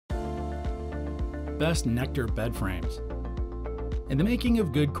best Nectar bed frames. In the making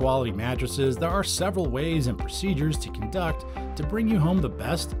of good quality mattresses, there are several ways and procedures to conduct to bring you home the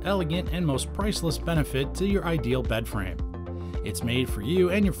best, elegant, and most priceless benefit to your ideal bed frame. It's made for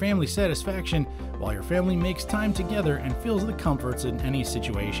you and your family's satisfaction while your family makes time together and feels the comforts in any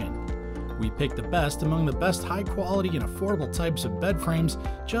situation. We pick the best among the best high quality and affordable types of bed frames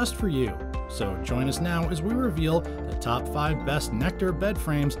just for you. So join us now as we reveal the top 5 best Nectar bed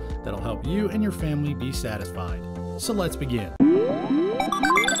frames that'll help you and your family be satisfied. So let's begin.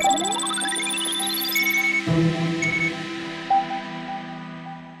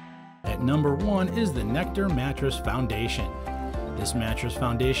 At number 1 is the Nectar Mattress Foundation. This mattress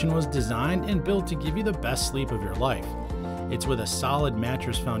foundation was designed and built to give you the best sleep of your life. It's with a solid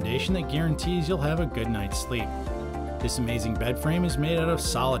mattress foundation that guarantees you'll have a good night's sleep. This amazing bed frame is made out of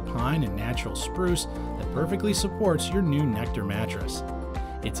solid pine and natural spruce that perfectly supports your new Nectar mattress.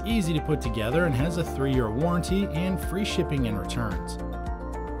 It's easy to put together and has a 3-year warranty and free shipping and returns.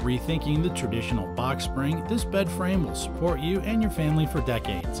 Rethinking the traditional box spring, this bed frame will support you and your family for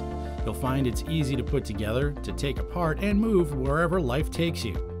decades. You'll find it's easy to put together, to take apart, and move wherever life takes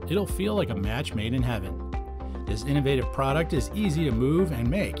you. It'll feel like a match made in heaven. This innovative product is easy to move and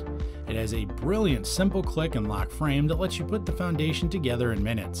make. It has a brilliant simple click and lock frame that lets you put the foundation together in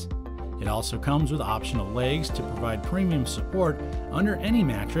minutes. It also comes with optional legs to provide premium support under any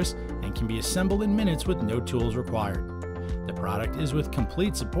mattress and can be assembled in minutes with no tools required. The product is with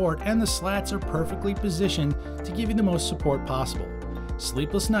complete support and the slats are perfectly positioned to give you the most support possible.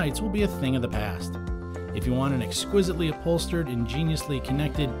 Sleepless nights will be a thing of the past. If you want an exquisitely upholstered, ingeniously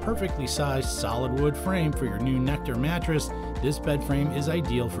connected, perfectly sized solid wood frame for your new Nectar mattress, this bed frame is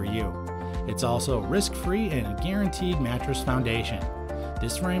ideal for you. It's also risk-free and a guaranteed mattress foundation.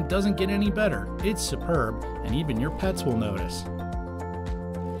 This frame doesn't get any better, it's superb, and even your pets will notice.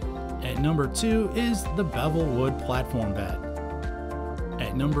 At number 2 is the Bevel Wood Platform Bed.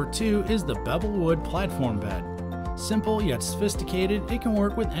 At number 2 is the Bevel Wood Platform Bed. Simple yet sophisticated, it can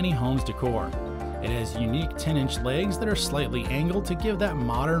work with any home's decor. It has unique 10-inch legs that are slightly angled to give that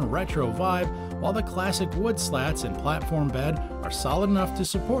modern retro vibe, while the classic wood slats and platform bed are solid enough to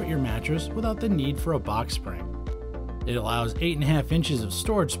support your mattress without the need for a box spring. It allows 8.5 inches of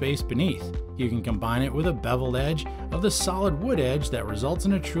storage space beneath. You can combine it with a beveled edge of the solid wood edge that results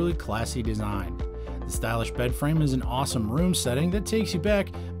in a truly classy design. The stylish bed frame is an awesome room setting that takes you back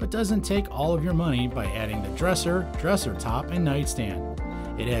but doesn't take all of your money by adding the dresser, dresser top, and nightstand.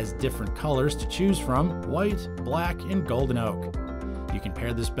 It has different colors to choose from: white, black, and golden oak. You can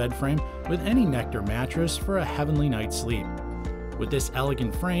pair this bed frame with any Nectar mattress for a heavenly night's sleep. With this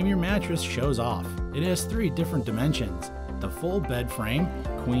elegant frame, your mattress shows off. It has 3 different dimensions: the full bed frame,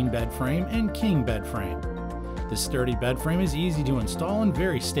 queen bed frame, and king bed frame. This sturdy bed frame is easy to install and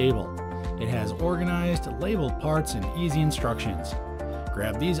very stable. It has organized, labeled parts and easy instructions.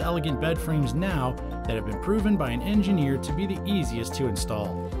 Grab these elegant bed frames now that have been proven by an engineer to be the easiest to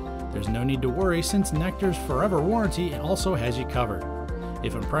install. There's no need to worry since Nectar's forever warranty also has you covered.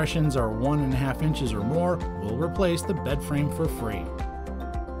 If impressions are 1.5 inches or more, we'll replace the bed frame for free.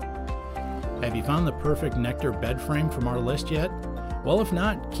 Have you found the perfect Nectar bed frame from our list yet? Well, if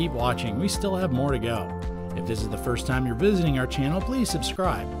not, keep watching, we still have more to go. If this is the first time you're visiting our channel, please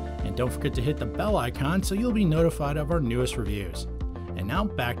subscribe. And don't forget to hit the bell icon so you'll be notified of our newest reviews. And now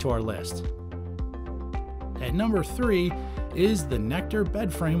back to our list. At number 3 is the Nectar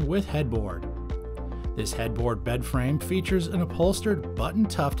bed frame with headboard. This headboard bed frame features an upholstered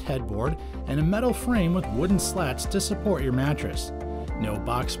button-tufted headboard and a metal frame with wooden slats to support your mattress. No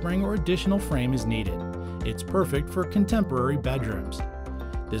box spring or additional frame is needed. It's perfect for contemporary bedrooms.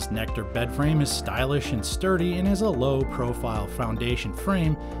 This Nectar bed frame is stylish and sturdy and has a low-profile foundation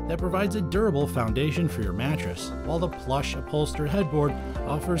frame that provides a durable foundation for your mattress, while the plush upholstered headboard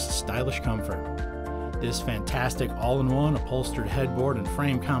offers stylish comfort. This fantastic all-in-one upholstered headboard and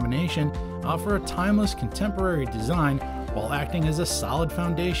frame combination offer a timeless contemporary design while acting as a solid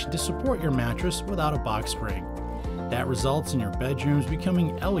foundation to support your mattress without a box spring. That results in your bedrooms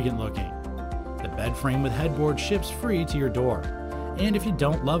becoming elegant looking. The bed frame with headboard ships free to your door. And if you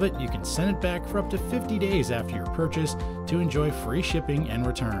don't love it, you can send it back for up to 50 days after your purchase to enjoy free shipping and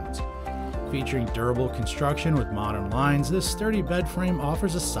returns. Featuring durable construction with modern lines, this sturdy bed frame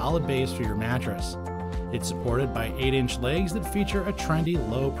offers a solid base for your mattress. It's supported by 8-inch legs that feature a trendy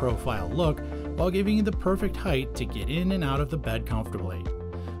low-profile look while giving you the perfect height to get in and out of the bed comfortably.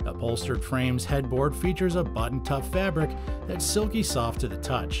 The upholstered frame's headboard features a button-tough fabric that's silky soft to the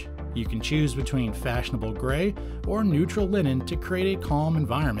touch. You can choose between fashionable gray or neutral linen to create a calm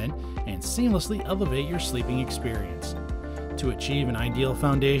environment and seamlessly elevate your sleeping experience. To achieve an ideal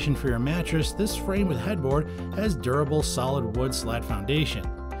foundation for your mattress, this frame with headboard has durable solid wood slat foundation.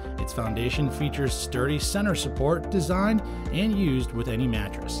 Its foundation features sturdy center support designed and used with any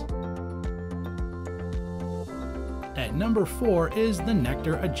mattress. At number 4 is the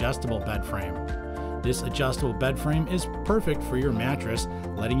Nectar Adjustable Bed Frame. This adjustable bed frame is perfect for your mattress,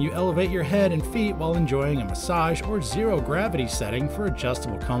 letting you elevate your head and feet while enjoying a massage or zero gravity setting for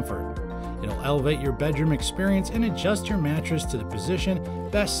adjustable comfort. It'll elevate your bedroom experience and adjust your mattress to the position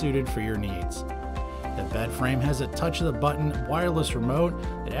best suited for your needs. The bed frame has a touch-of-the-button wireless remote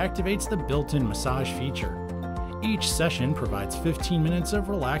that activates the built-in massage feature. Each session provides 15 minutes of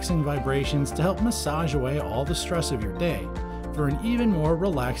relaxing vibrations to help massage away all the stress of your day for an even more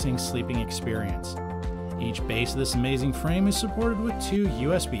relaxing sleeping experience. Each base of this amazing frame is supported with 2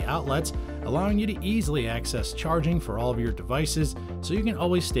 USB outlets, allowing you to easily access charging for all of your devices so you can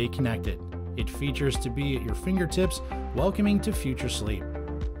always stay connected. It features to be at your fingertips, welcoming to future sleep.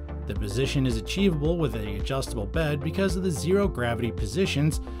 The position is achievable with an adjustable bed because of the zero gravity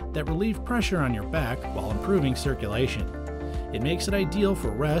positions that relieve pressure on your back while improving circulation. It makes it ideal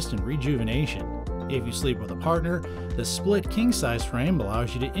for rest and rejuvenation. If you sleep with a partner, the split king-size frame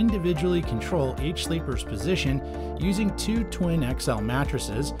allows you to individually control each sleeper's position using 2 twin XL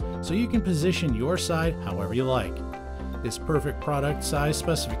mattresses so you can position your side however you like. This perfect product size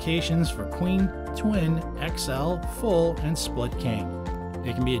specifications for queen, twin, XL, full, and split king.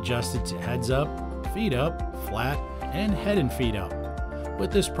 It can be adjusted to heads up, feet up, flat, and head and feet up.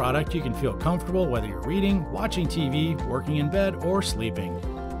 With this product, you can feel comfortable whether you're reading, watching TV, working in bed, or sleeping.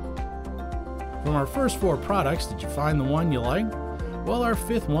 From our first 4 products, did you find the one you like? Well, our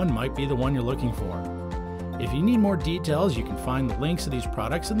 5th one might be the one you're looking for. If you need more details, you can find the links to these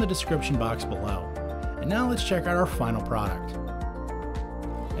products in the description box below. And now let's check out our final product.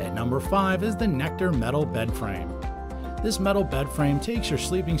 At number 5 is the Nectar Metal Bed Frame. This metal bed frame takes your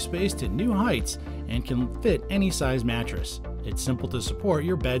sleeping space to new heights and can fit any size mattress. It's simple to support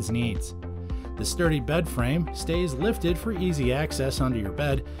your bed's needs. The sturdy bed frame stays lifted for easy access under your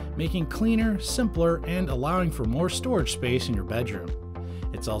bed, making cleaner, simpler, and allowing for more storage space in your bedroom.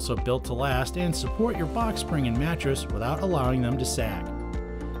 It's also built to last and support your box spring and mattress without allowing them to sag.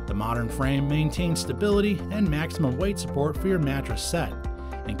 The modern frame maintains stability and maximum weight support for your mattress set,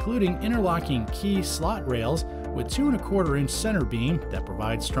 including interlocking key slot rails with 2¼ inch center beam that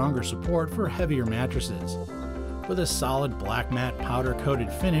provides stronger support for heavier mattresses. With a solid black matte powder coated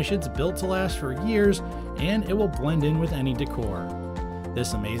finish, it's built to last for years and it will blend in with any decor.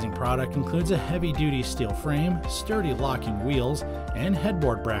 This amazing product includes a heavy-duty steel frame, sturdy locking wheels, and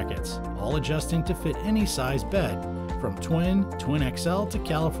headboard brackets, all adjusting to fit any size bed, from twin, twin XL to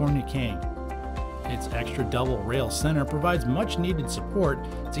California king. Its extra double rail center provides much needed support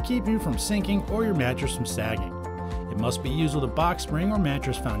to keep you from sinking or your mattress from sagging. It must be used with a box spring or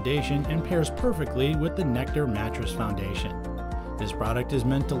mattress foundation and pairs perfectly with the Nectar mattress foundation. This product is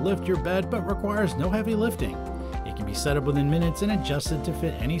meant to lift your bed but requires no heavy lifting. It can be set up within minutes and adjusted to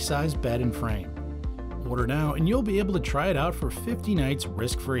fit any size bed and frame. Order now and you'll be able to try it out for 50 nights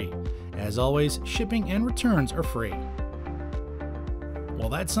risk-free. As always, shipping and returns are free. Well,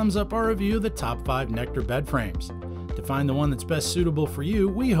 that sums up our review of the top 5 Nectar bed frames. To find the one that's best suitable for you,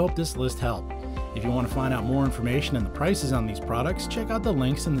 we hope this list helped. If you want to find out more information and the prices on these products, check out the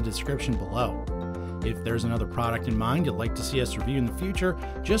links in the description below. If there's another product in mind you'd like to see us review in the future,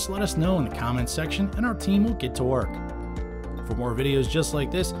 just let us know in the comments section and our team will get to work. For more videos just like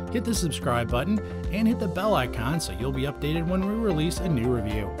this, hit the subscribe button and hit the bell icon so you'll be updated when we release a new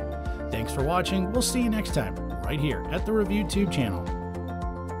review. Thanks for watching, we'll see you next time, right here at the ReviewTube channel.